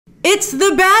It's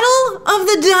the Battle of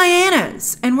the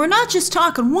Dianas, and we're not just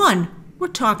talking one, we're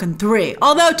talking three.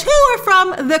 Although two are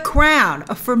from The Crown,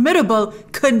 a formidable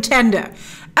contender.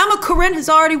 Emma Corrin has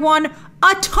already won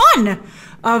a ton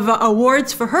of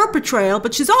awards for her portrayal,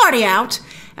 but she's already out,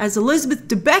 as Elizabeth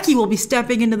Debicki will be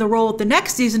stepping into the role at the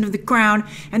next season of The Crown,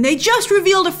 and they just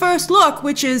revealed a first look,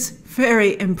 which is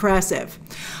very impressive.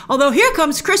 Although here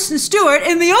comes Kristen Stewart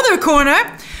in the other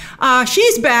corner.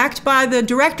 She's backed by the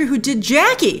director who did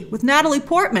Jackie with Natalie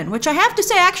Portman, which I have to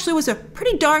say actually was a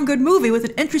pretty darn good movie with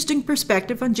an interesting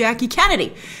perspective on Jackie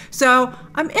Kennedy. So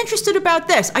I'm interested about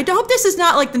this. I hope this is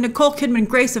not like the Nicole Kidman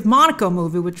Grace of Monaco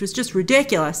movie, which was just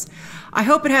ridiculous. I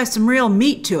hope it has some real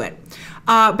meat to it.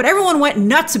 But everyone went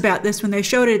nuts about this when they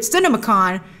showed it at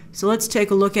CinemaCon, so let's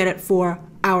take a look at it for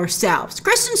ourselves.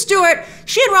 Kristen Stewart,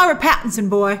 she and Robert Pattinson,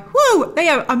 boy, woo! They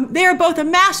are both a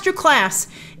master class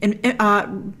in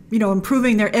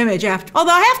improving their image.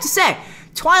 Although I have to say,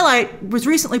 Twilight was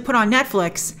recently put on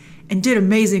Netflix and did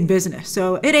amazing business,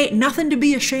 so it ain't nothing to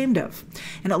be ashamed of,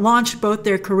 and it launched both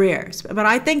their careers. But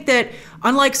I think that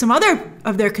unlike some other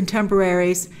of their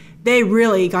contemporaries, they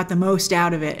really got the most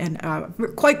out of it, and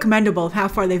quite commendable of how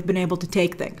far they've been able to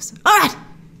take things. All right,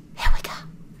 here we go.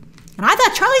 And I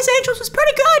thought Charlie's Angels was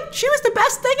pretty good. She was the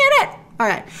best thing in it. All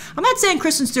right, I'm not saying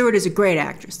Kristen Stewart is a great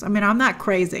actress. I mean, I'm not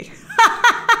crazy.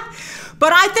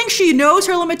 But I think she knows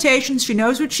her limitations. She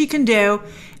knows what she can do.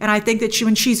 And I think that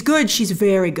when she's good, she's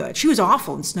very good. She was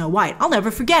awful in Snow White. I'll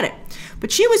never forget it.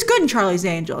 But she was good in Charlie's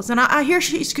Angels. And I hear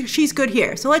she's good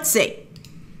here. So let's see.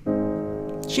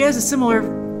 She has a similar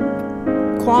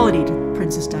quality to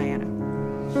Princess Diana.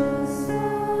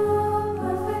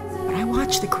 But I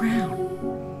watched The Crown.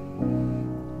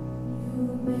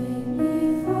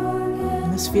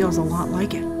 And this feels a lot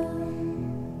like it.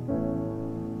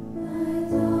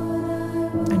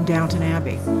 And Downton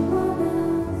Abbey.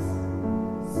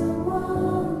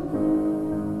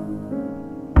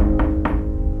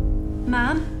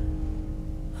 Ma'am,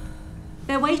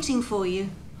 they're waiting for you.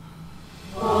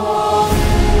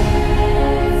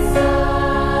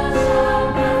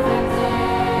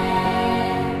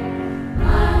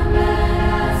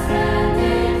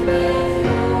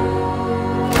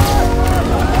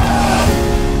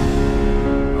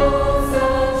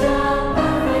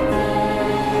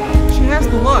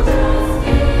 Look.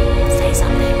 Say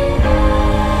something.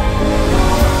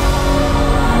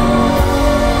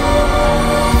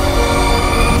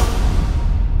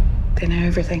 They know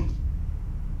everything.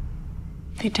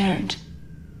 They don't.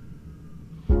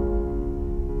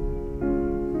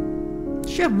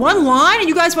 She had one line and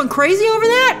you guys went crazy over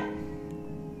that?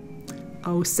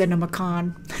 Oh,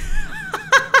 CinemaCon.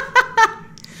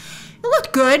 It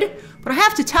looked good. But I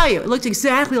have to tell you, it looked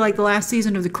exactly like the last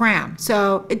season of The Crown.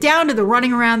 So, down to the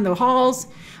running around the halls,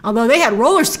 although they had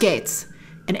roller skates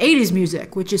and 80s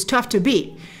music, which is tough to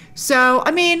beat. So,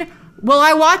 I mean, will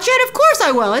I watch it? Of course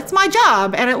I will. It's my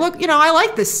job. And I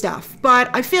like this stuff. But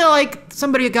I feel like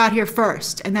somebody got here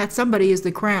first, and that somebody is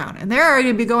The Crown. And they're already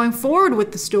going to be going forward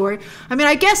with the story. I mean,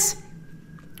 I guess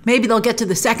maybe they'll get to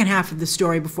the second half of the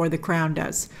story before The Crown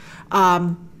does.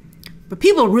 But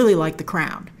people really like The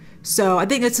Crown. So I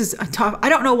think this is a tough. I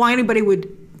don't know why anybody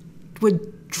would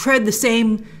tread the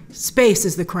same space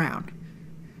as The Crown.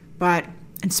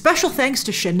 And special thanks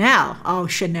to Chanel. Oh,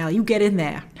 Chanel, you get in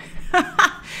there.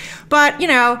 But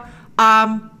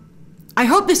I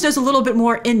hope this does a little bit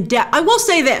more in depth. I will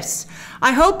say this.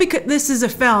 I hope because this is a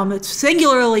film that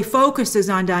singularly focuses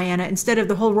on Diana instead of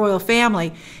the whole royal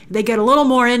family, they get a little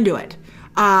more into it.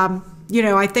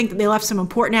 I think that they left some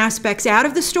important aspects out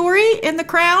of the story in The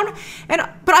Crown. But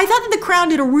I thought that The Crown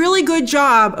did a really good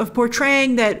job of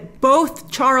portraying that both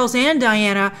Charles and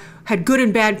Diana had good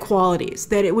and bad qualities,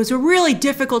 that it was a really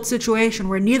difficult situation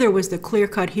where neither was the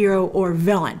clear-cut hero or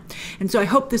villain. And so I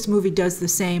hope this movie does the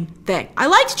same thing. I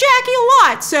liked Jackie a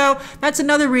lot, so that's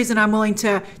another reason I'm willing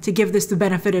to give this the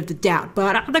benefit of the doubt.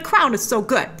 But The Crown is so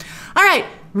good. All right,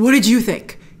 what did you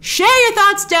think? Share your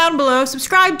thoughts down below,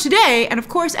 subscribe today, and of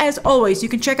course, as always, you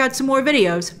can check out some more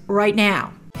videos right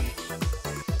now.